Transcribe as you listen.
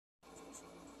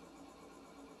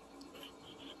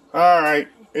Alright,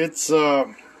 it's,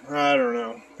 I don't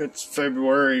know. It's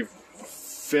February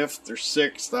 5th or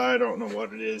 6th. I don't know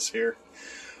what it is here.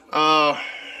 The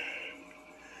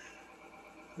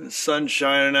sun's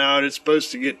shining out. It's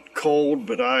supposed to get cold,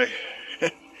 but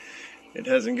it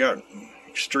hasn't gotten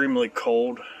extremely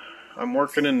cold. I'm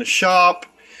working in the shop.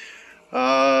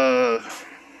 I've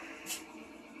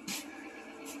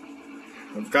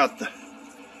got the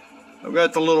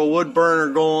little wood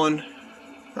burner going.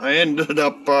 I ended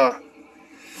up,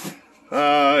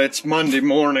 it's Monday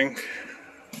morning.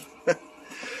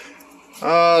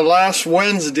 Last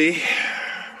Wednesday,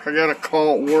 I got a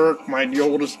call at work. My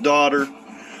oldest daughter,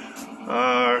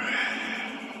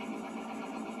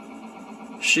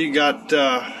 she got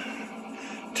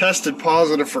tested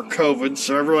positive for COVID,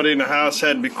 so everybody in the house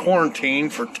had to be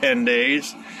quarantined for 10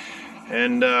 days.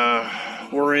 And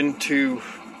we're into,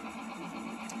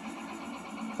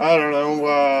 I don't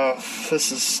know,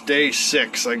 this is day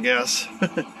 6, I guess.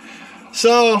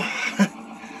 So,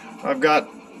 I've got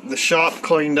the shop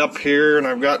cleaned up here, and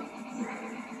I've got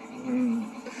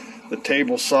the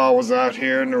table saw was out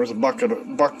here, and there was a bunch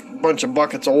of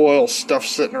buckets of oil stuff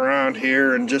sitting around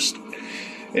here, and just,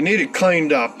 it needed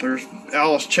cleaned up. There's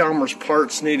Alice Chalmers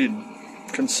parts needed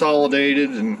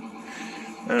consolidated, and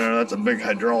I don't know, that's a big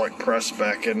hydraulic press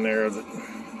back in there that,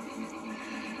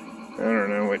 I don't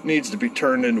know, it needs to be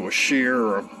turned into a shear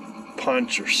or a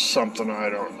punch or something, I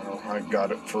don't know. I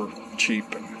got it for cheap.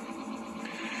 And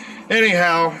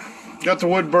anyhow, got the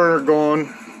wood burner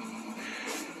going.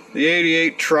 The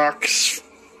 88 truck's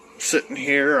sitting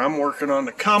here. I'm working on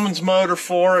the Cummins motor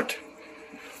for it.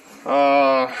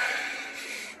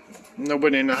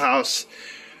 Nobody in the house.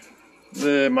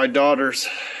 My daughter's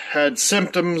had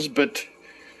symptoms, but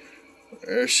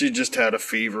she just had a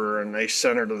fever, and they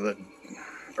sent her to the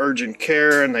urgent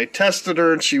care, and they tested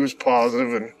her, and she was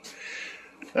positive, and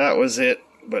that was it.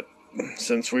 But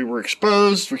since we were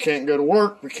exposed, we can't go to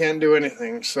work, we can't do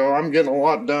anything, so I'm getting a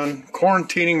lot done,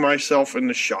 quarantining myself in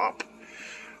the shop.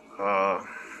 I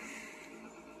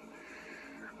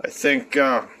think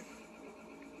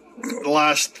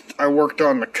last I worked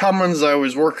on the Cummins, I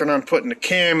was working on putting the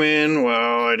cam in.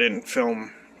 Well, I didn't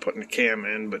film putting the cam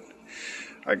in, but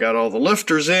I got all the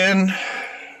lifters in.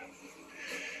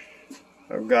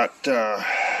 I've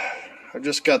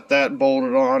just got that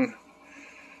bolted on.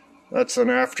 That's an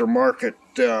aftermarket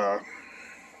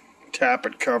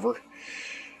tappet cover.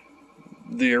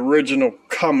 The original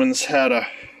Cummins had a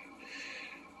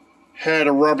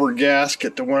rubber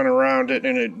gasket that went around it,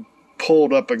 and it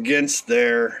pulled up against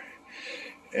there,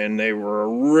 and they were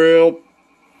real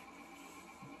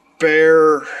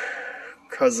bare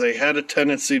because they had a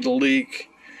tendency to leak.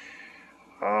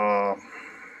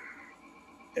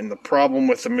 And the problem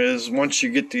with them is, once you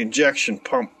get the injection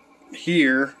pump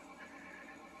here,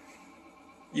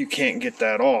 you can't get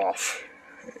that off.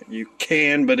 You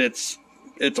can, but it's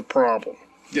a problem.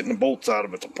 Getting the bolts out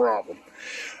of it's a problem.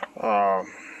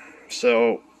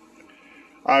 So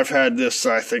I've had this,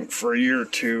 I think, for a year or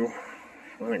two.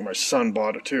 I think my son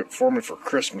bought it too for me for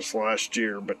Christmas last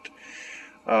year. But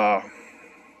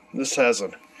this has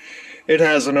an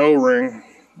O-ring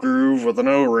groove with an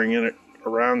O-ring in it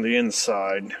around the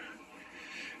inside,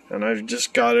 and I've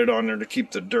just got it on there to keep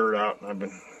the dirt out, and I've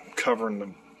been covering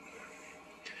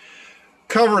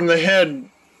the head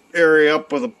area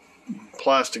up with a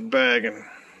plastic bag and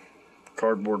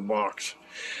cardboard box.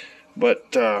 But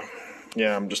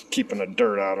yeah, I'm just keeping the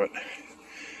dirt out of it.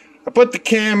 I put the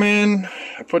cam in,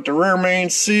 I put the rear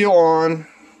main seal on,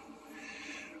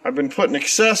 I've been putting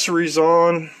accessories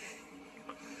on,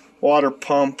 water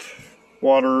pump,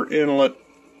 water inlet,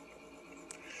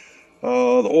 the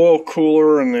oil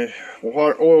cooler, and the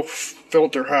oil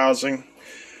filter housing.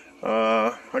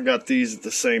 I got these at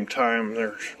the same time.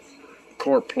 They're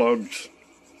core plugs.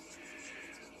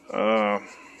 They're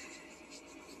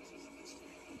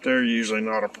usually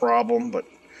not a problem, but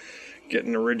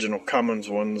getting original Cummins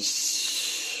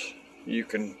ones, you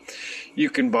can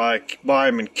buy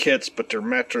them in kits, but they're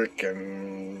metric,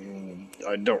 and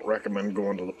I don't recommend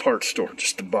going to the parts store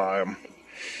just to buy them.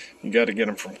 You got to get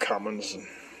them from Cummins. And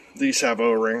these have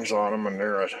O-rings on them, and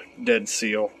they're a dead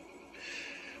seal.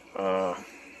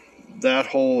 That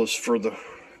hole is for the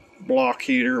block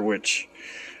heater, which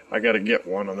I got to get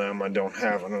one of them. I don't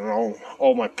have it. And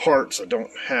all my parts, I don't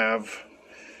have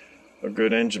a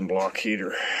good engine block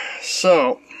heater.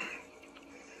 So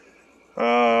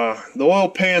the oil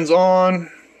pan's on,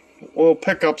 oil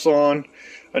pickup's on.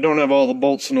 I don't have all the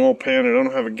bolts in the oil pan. I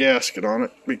don't have a gasket on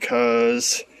it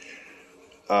because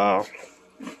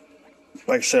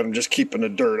like I said, I'm just keeping the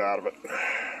dirt out of it.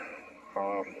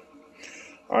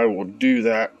 I will do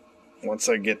that once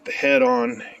I get the head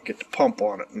on, get the pump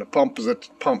on it. And the pump is at the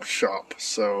pump shop,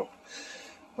 so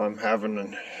I'm having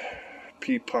a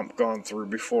P pump gone through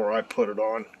before I put it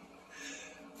on,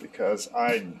 because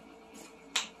I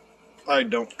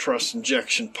don't trust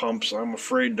injection pumps. I'm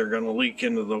afraid they're going to leak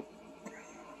into the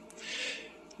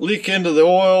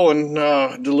oil and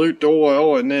dilute the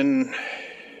oil, and then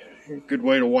a good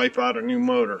way to wipe out a new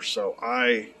motor. So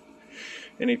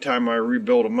anytime I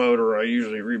rebuild a motor, I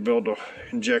usually rebuild the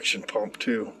injection pump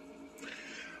too.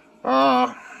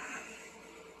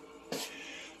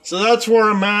 So that's where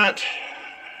I'm at.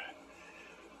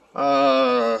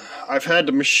 I've had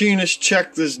the machinist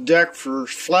check this deck for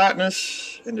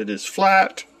flatness, and it is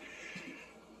flat.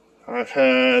 I've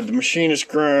had the machinist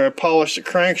polish the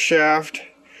crankshaft.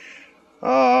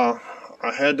 I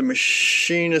had the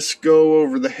machinist go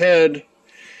over the head,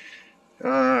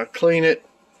 clean it,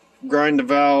 grind the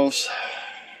valves.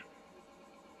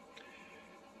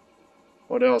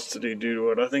 What else did he do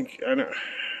to it? I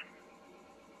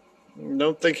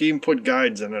don't think he even put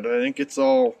guides in it. I think it's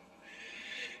all,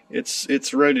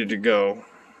 it's ready to go.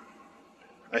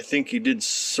 I think he did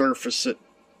surface it,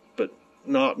 but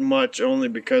not much, only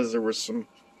because there was some.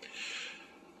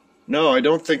 No, I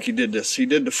don't think he did this. He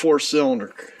did the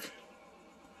 4-cylinder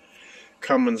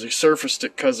Cummins. He surfaced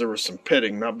it because there was some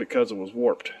pitting, not because it was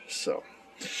warped. So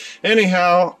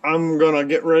anyhow, I'm gonna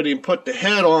get ready and put the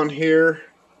head on here.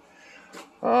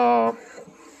 Like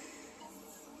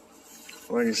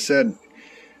I said,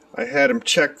 I had him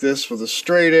check this with a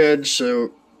straight edge,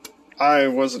 so I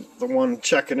wasn't the one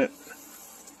checking it.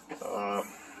 I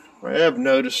have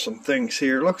noticed some things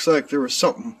here. It looks like there was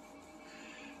something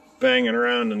banging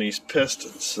around in these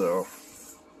pistons, so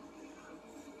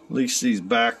at least these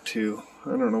back two. I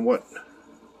don't know what.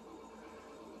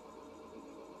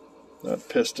 That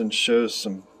piston shows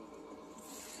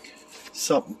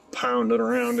something pounding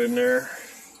around in there.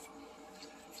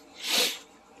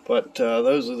 But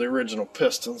those are the original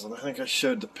pistons, and I think I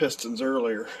showed the pistons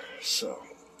earlier. So,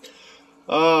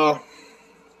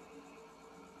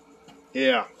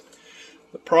 yeah.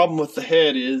 The problem with the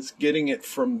head is getting it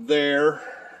from there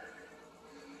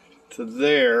to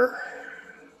there.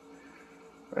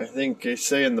 I think they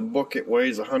say in the book it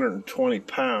weighs 120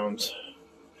 pounds.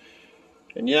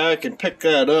 And yeah, I can pick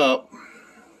that up,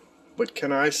 but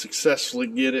can I successfully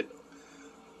get it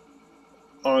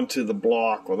onto the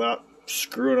block without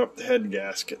screwing up the head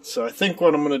gasket? So I think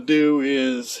what I'm going to do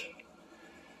is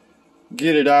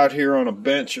get it out here on a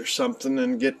bench or something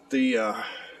and get the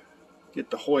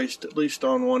hoist at least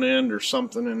on one end or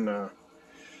something, and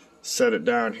set it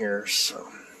down here. So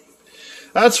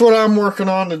that's what I'm working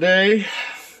on today.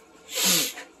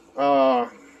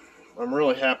 I'm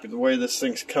really happy the way this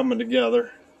thing's coming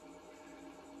together.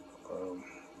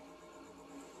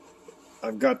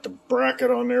 I've got the bracket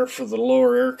on there for the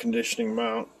lower air conditioning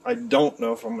mount. I don't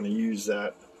know if I'm going to use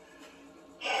that.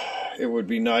 It would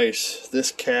be nice.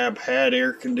 This cab had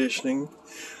air conditioning.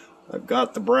 I've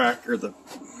got the bracket, or the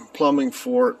plumbing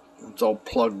for it. It's all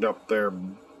plugged up there,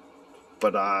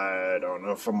 but I don't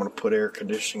know if I'm going to put air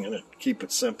conditioning in it. Keep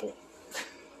it simple.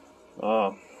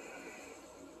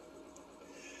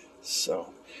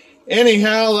 So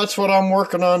anyhow, that's what I'm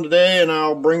working on today, and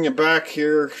I'll bring you back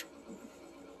here.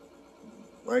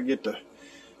 I get to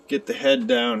get the head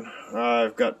down.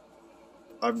 I've got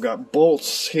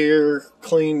bolts here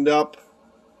cleaned up.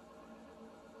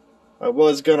 I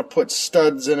was gonna put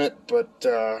studs in it, but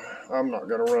I'm not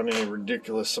gonna run any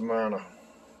ridiculous amount of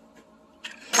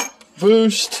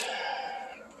boost.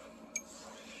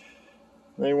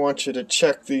 They want you to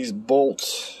check these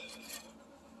bolts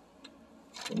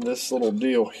and this little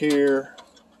deal here.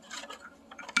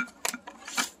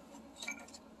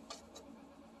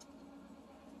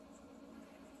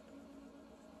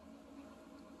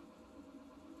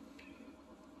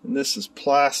 And this is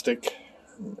plastic,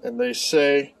 and they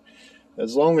say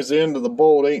as long as the end of the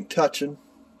bolt ain't touching,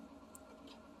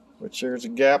 which there's a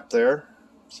gap there,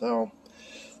 so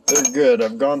they're good.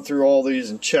 I've gone through all these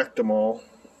and checked them all.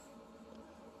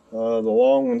 The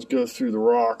long ones go through the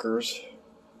rockers.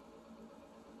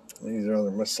 These are other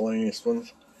miscellaneous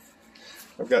ones.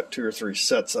 I've got 2 or 3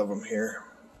 sets of them here.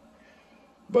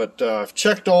 But I've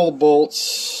checked all the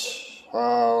bolts.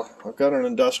 I've got an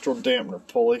industrial dampener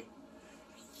pulley,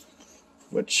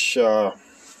 which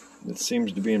it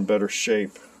seems to be in better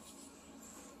shape.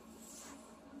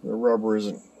 The rubber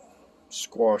isn't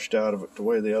squashed out of it the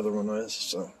way the other one is.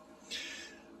 So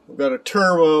we've got a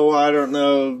turbo. I don't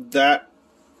know that.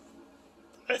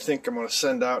 I think I'm going to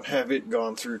send out and have it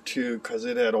gone through too, because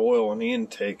it had oil on the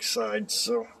intake side.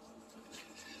 So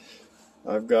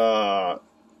I've got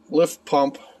lift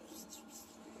pump,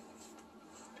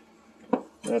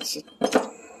 That's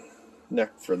the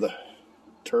neck for the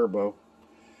turbo.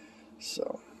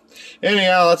 So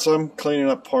anyhow, I'm cleaning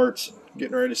up parts,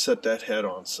 getting ready to set that head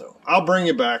on. So I'll bring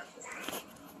you back.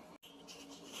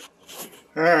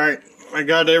 Alright, I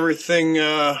got everything.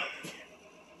 I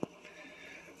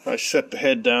set the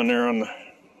head down there on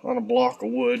a block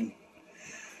of wood.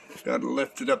 Got to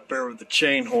lift it up there with the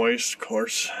chain hoist, of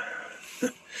course.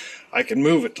 I can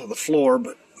move it to the floor,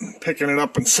 but picking it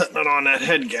up and setting it on that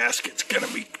head gasket's going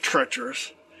to be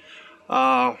treacherous.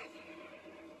 I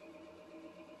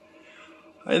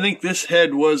think this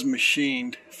head was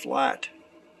machined flat.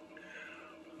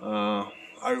 I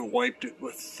wiped it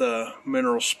with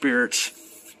mineral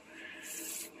spirits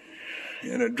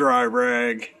in a dry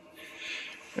rag,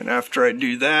 and after I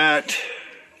do that,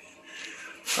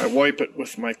 I wipe it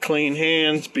with my clean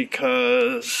hands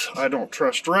because I don't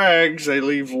trust rags. They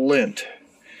leave lint.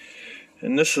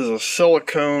 And this is a steel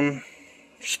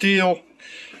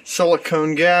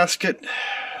silicone gasket,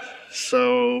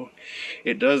 so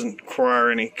it doesn't require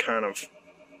any kind of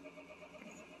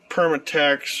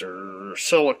Permatex or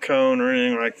silicone or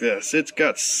anything like this. It's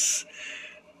got,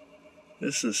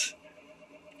 this is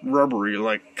rubbery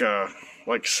like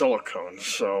silicone.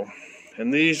 So,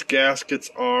 and these gaskets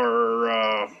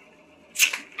are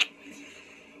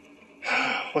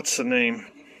what's the name?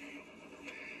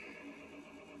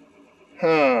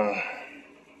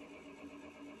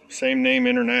 Same name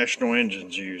International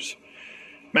Engines use.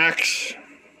 Max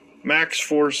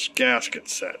Force gasket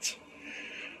sets.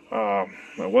 I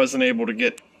wasn't able to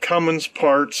get Cummins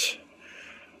parts.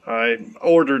 I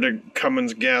ordered a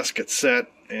Cummins gasket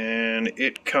set, and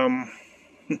it come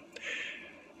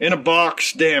in a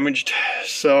box damaged,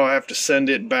 so I have to send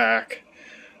it back.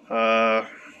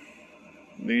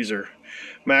 These are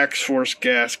Max Force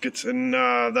gaskets, and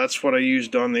that's what I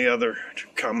used on the other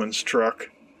Cummins truck.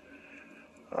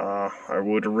 I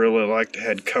would have really liked to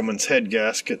have Cummins head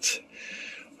gaskets,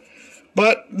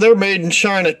 but they're made in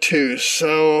China too,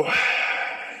 so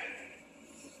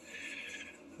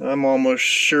I'm almost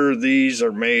sure these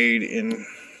are made in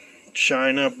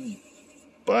China,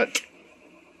 but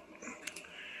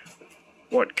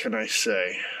what can I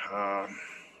say?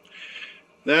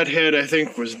 That head, I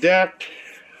think, was decked.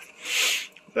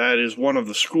 That is one of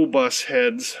the school bus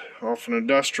heads off an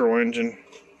industrial engine,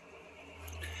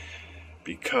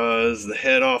 because the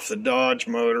head off the Dodge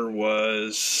motor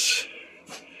was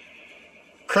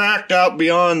cracked out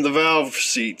beyond the valve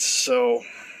seats, so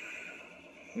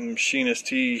the machinist,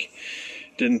 he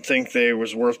didn't think they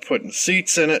was worth putting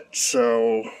seats in it,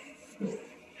 so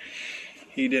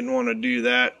he didn't want to do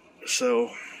that. So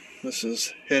this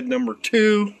is head number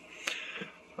 2.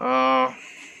 Yeah,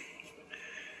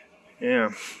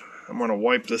 I'm going to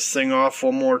wipe this thing off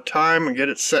one more time and get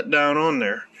it set down on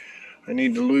there. I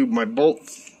need to lube my bolt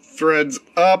threads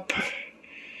up,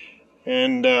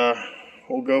 and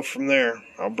we'll go from there.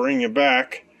 I'll bring you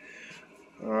back.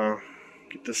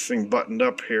 Get this thing buttoned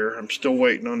up here. I'm still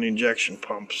waiting on the injection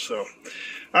pump, so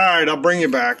alright, I'll bring you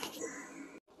back.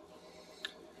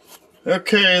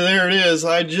 Okay, there it is.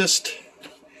 I just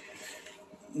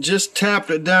tapped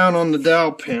it down on the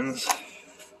dowel pins,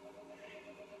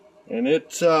 and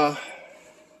it's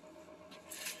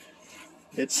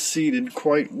seated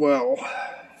quite well.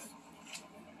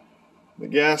 The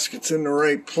gasket's in the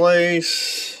right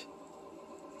place.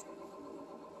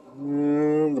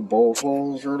 And the bolt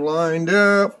holes are lined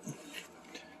up.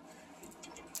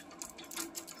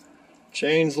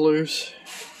 Chain's loose.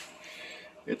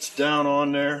 It's down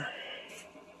on there.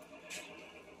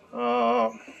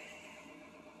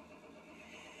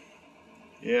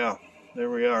 Yeah, there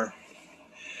we are.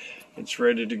 It's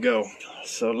ready to go.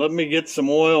 So let me get some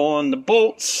oil on the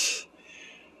bolts,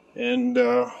 and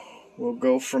we'll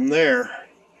go from there.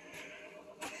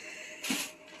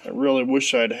 I really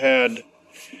wish I'd had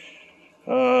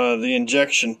the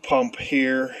injection pump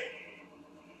here,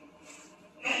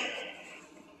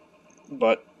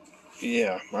 but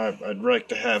yeah, I'd like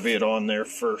to have it on there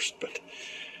first. But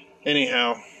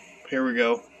anyhow, here we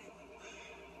go.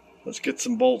 Let's get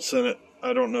some bolts in it.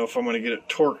 I don't know if I'm going to get it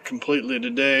torqued completely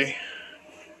today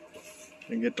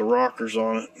and get the rockers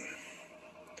on it.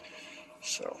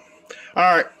 So,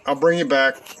 alright, I'll bring you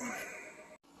back.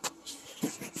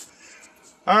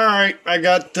 Alright, I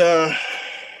got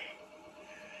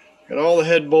all the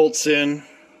head bolts in.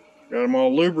 Got them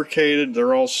all lubricated.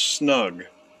 They're all snug.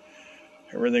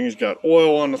 Everything's got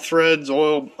oil on the threads,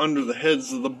 oil under the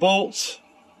heads of the bolts.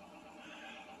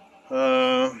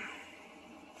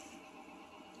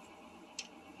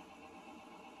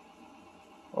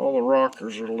 All the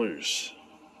rockers are loose.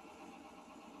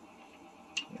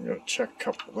 I'm going to check a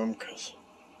couple of them because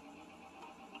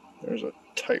there's a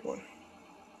tight one.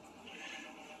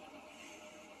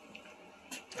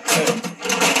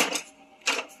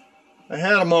 I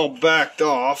had them all backed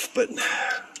off, but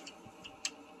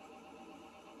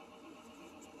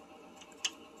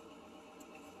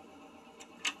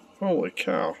holy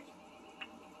cow.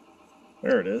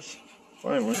 There it is,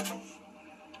 finally.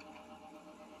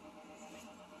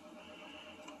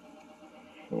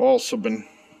 I've also been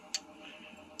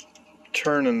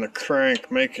turning the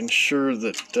crank, making sure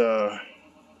that the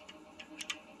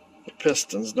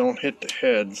pistons don't hit the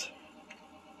heads.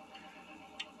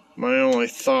 My only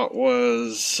thought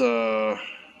was the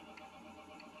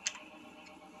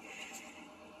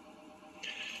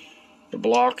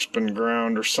block's been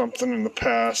ground or something in the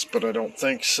past, but I don't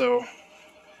think so.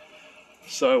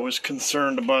 So I was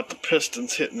concerned about the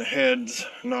pistons hitting the heads,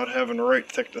 not having the right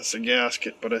thickness of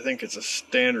gasket, but I think it's a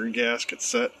standard gasket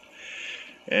set.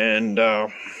 And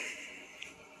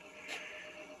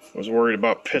was worried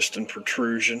about piston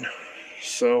protrusion.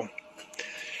 So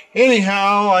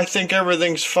anyhow, I think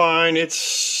everything's fine.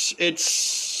 It's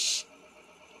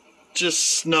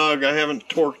just snug. I haven't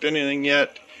torqued anything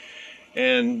yet,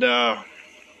 and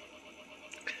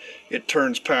it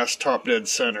turns past top dead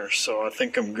center, so I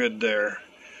think I'm good there.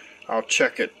 I'll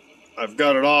check it. I've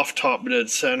got it off top dead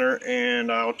center, and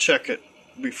I'll check it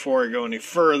before I go any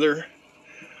further.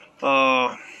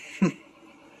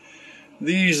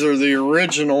 These are the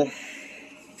original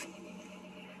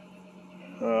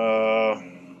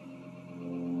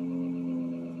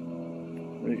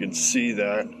you can see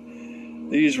that.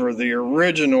 These were the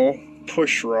original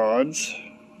push rods.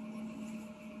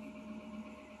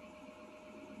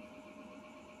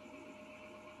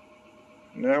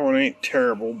 And that one ain't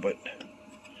terrible, but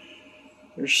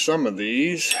there's some of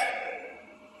these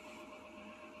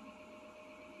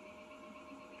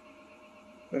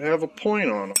that have a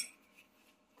point on them.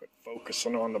 Quit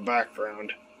focusing on the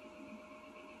background.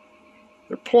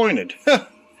 They're pointed.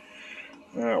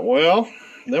 Well,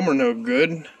 them were no good.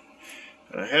 And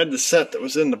I had the set that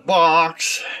was in the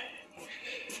box,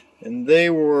 and they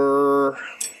were,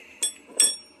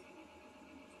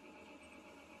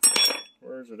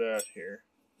 where's it at here?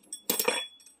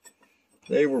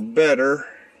 They were better.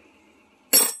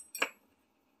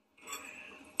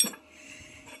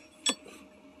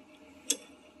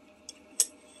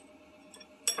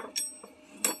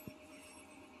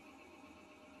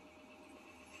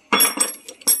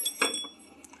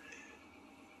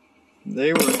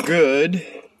 They were good.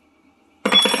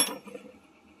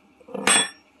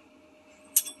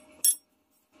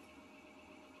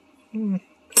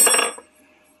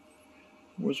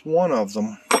 Was one of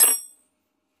them.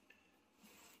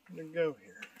 Where'd it go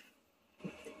here?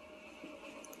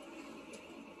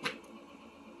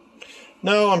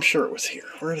 No, I'm sure it was here.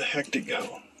 Where the heck did it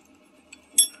go?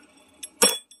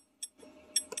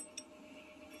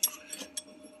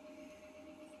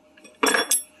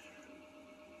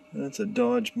 That's a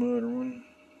Dodge motor one.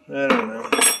 I don't know.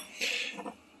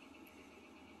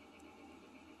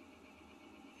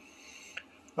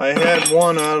 I had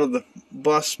one out of the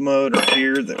bus motor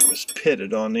here that was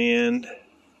pitted on the end.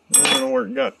 I don't know where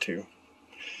it got to.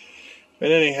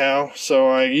 But anyhow, so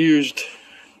I used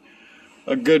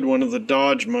a good one of the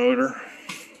Dodge motor.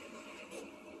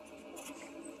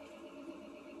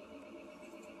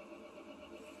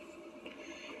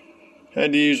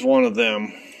 Had to use one of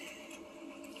them.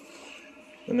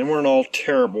 And they weren't all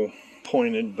terrible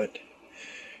pointed, but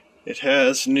it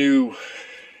has new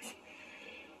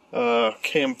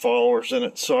cam followers in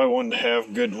it, so I wanted to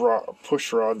have good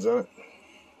push rods in it.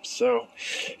 So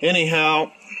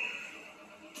anyhow,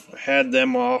 I had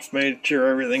them off, made sure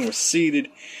everything was seated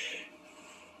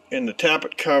in the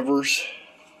tappet covers.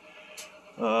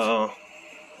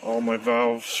 All my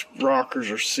valve rockers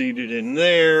are seated in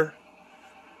there.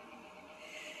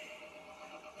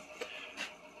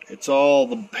 It's all,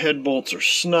 the head bolts are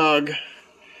snug.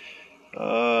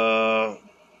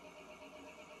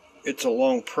 It's a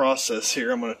long process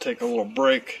here. I'm going to take a little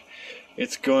break.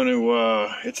 It's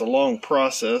a long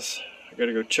process. I got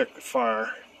to go check the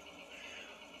fire.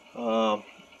 But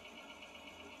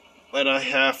I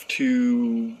have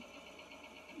to,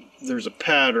 there's a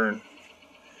pattern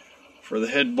for the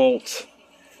head bolts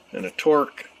and a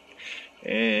torque,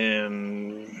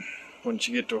 and once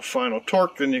you get to a final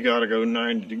torque, then you got to go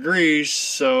 90 degrees,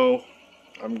 so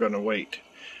I'm going to wait.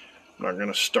 I'm not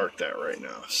going to start that right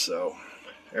now, so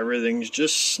everything's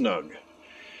just snug,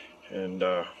 and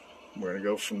we're going to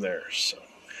go from there. So,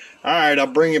 alright, I'll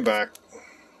bring you back.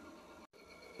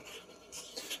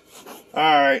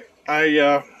 Alright,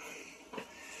 yeah,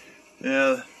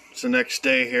 it's the next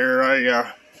day here.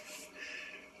 I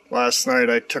last night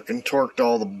I took and torqued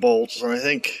all the bolts, and I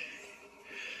think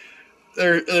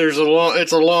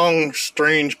it's a long,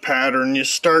 strange pattern. You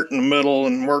start in the middle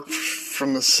and work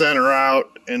from the center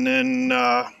out, and then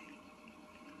I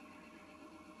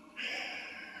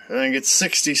think it's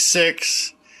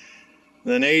 66,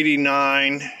 then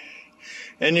 89,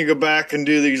 and you go back and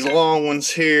do these long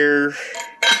ones here.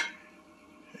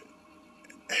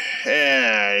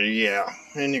 Yeah,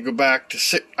 and you go back to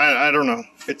six. I don't know.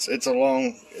 It's a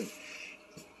long.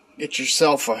 Get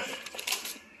yourself a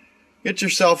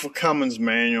Cummins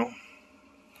manual.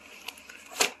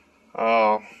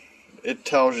 It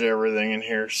tells you everything in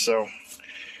here, so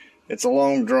it's a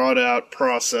long, drawn out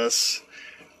process.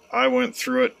 I went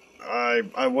through it.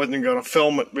 I wasn't going to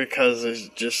film it because it's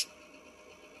just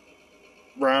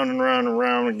round and round and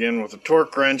round again with a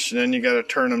torque wrench, and then you got to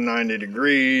turn them 90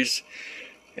 degrees.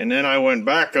 And then I went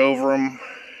back over them,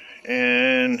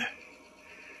 and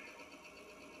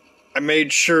I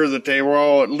made sure that they were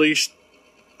all at least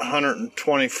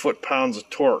 120 foot-pounds of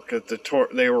torque. That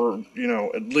they were, you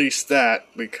know, at least that,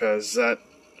 because that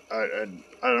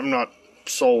I'm not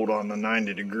sold on the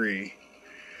 90 degree.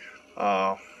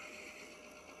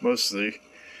 Most of the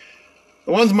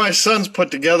ones my son's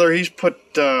put together, he's put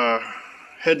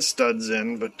head studs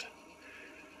in, but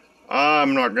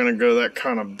I'm not going to go that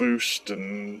kind of boost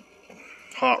and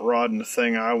hot rod and the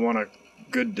thing. I want a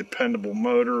good, dependable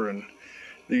motor, and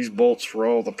these bolts were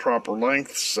all the proper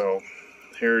length, so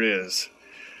here it is.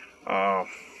 But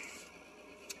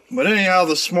anyhow,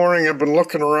 this morning I've been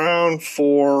looking around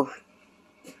for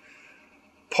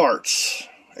parts,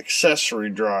 accessory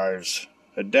drives,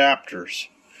 adapters.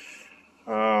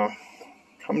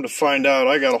 Come to find out,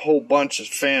 I got a whole bunch of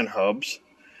fan hubs,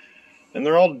 and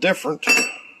they're all different.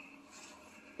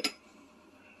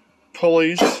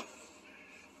 Pulleys,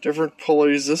 different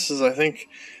pulleys. This is, I think,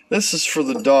 this is for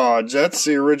the Dodge. That's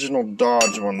the original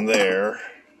Dodge one there.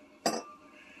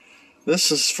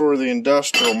 This is for the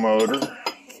industrial motor.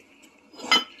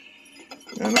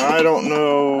 And I don't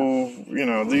know, you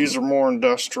know, these are more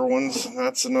industrial ones.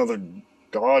 That's another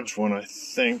Dodge one, I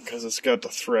think, because it's got the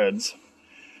threads.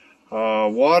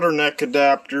 Water neck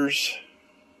adapters.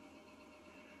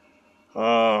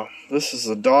 This is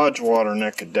the Dodge water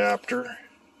neck adapter.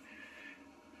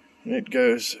 It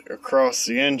goes across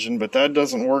the engine, but that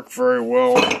doesn't work very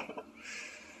well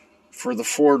for the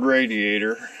Ford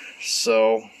radiator,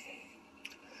 so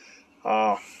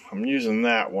I'm using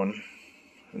that one.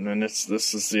 And then this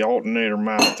is the alternator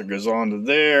mount that goes onto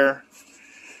there.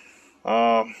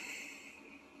 I'll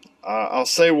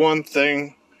say one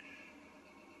thing.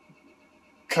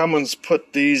 Cummins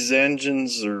put these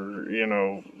engines, or, you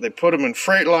know, they put them in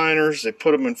Freightliners, they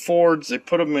put them in Fords, they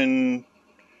put them in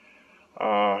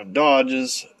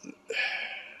Dodges.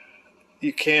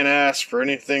 You can't ask for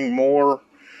anything more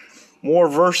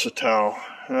versatile.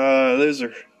 Those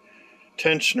are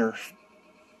tensioner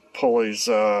pulleys,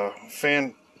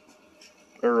 fan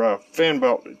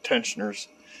belt tensioners.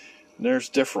 There's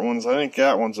different ones. I think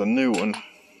that one's a new one,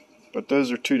 but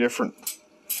those are two different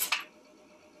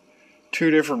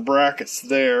brackets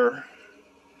there.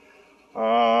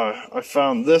 I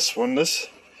found this one.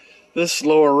 This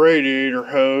lower radiator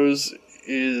hose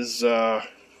is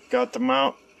got the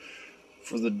mount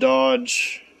for the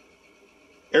Dodge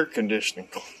air conditioning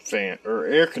fan, or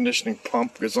air conditioning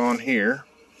pump goes on here.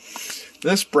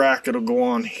 This bracket will go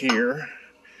on here,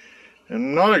 and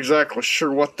I'm not exactly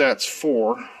sure what that's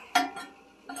for.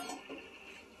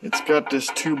 It's got this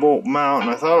 2-bolt mount,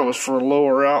 and I thought it was for a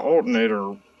lower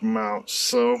alternator mount,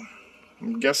 so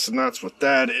I'm guessing that's what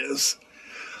that is.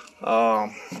 A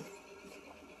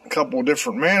couple of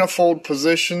different manifold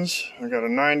positions. I got a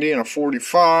 90 and a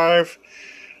 45.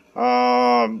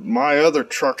 My other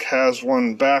truck has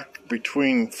one back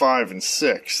between 5 and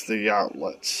 6, the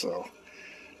outlets, so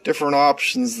different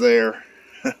options there.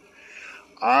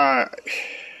 I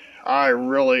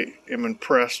really am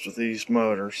impressed with these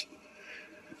motors.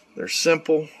 They're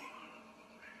simple.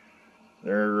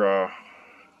 They're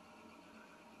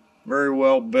very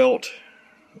well built.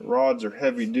 The rods are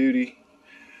heavy duty.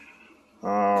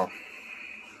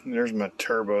 There's my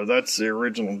turbo. That's the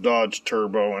original Dodge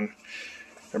turbo, and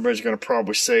everybody's going to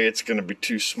probably say it's going to be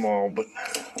too small, but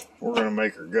we're going to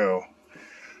make her go.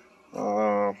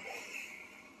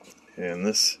 And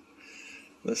this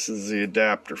is the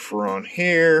adapter for on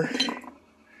here.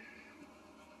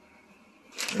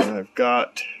 And I've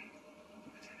got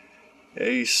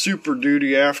a Super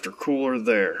Duty aftercooler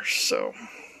there, so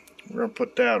we're going to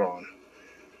put that on.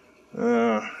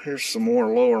 Here's some more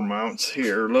lower mounts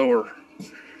here, lower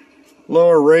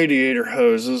radiator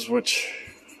hoses, which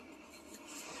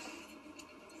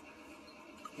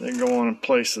They go on in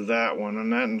place of that one,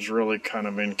 and that one's really kind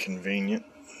of inconvenient.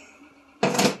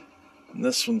 And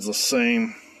this one's the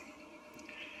same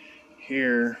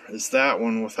here as that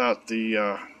one without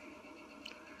the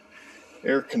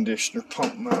air conditioner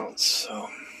pump mounts. So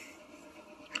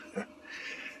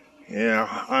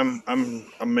yeah, I'm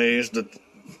amazed at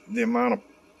the amount of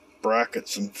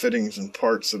brackets and fittings and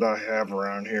parts that I have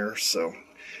around here. So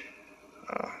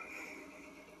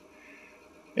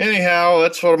anyhow,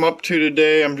 that's what I'm up to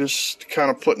today. I'm just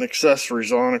kind of putting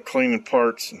accessories on and cleaning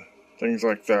parts and things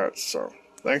like that. So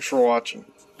thanks for watching.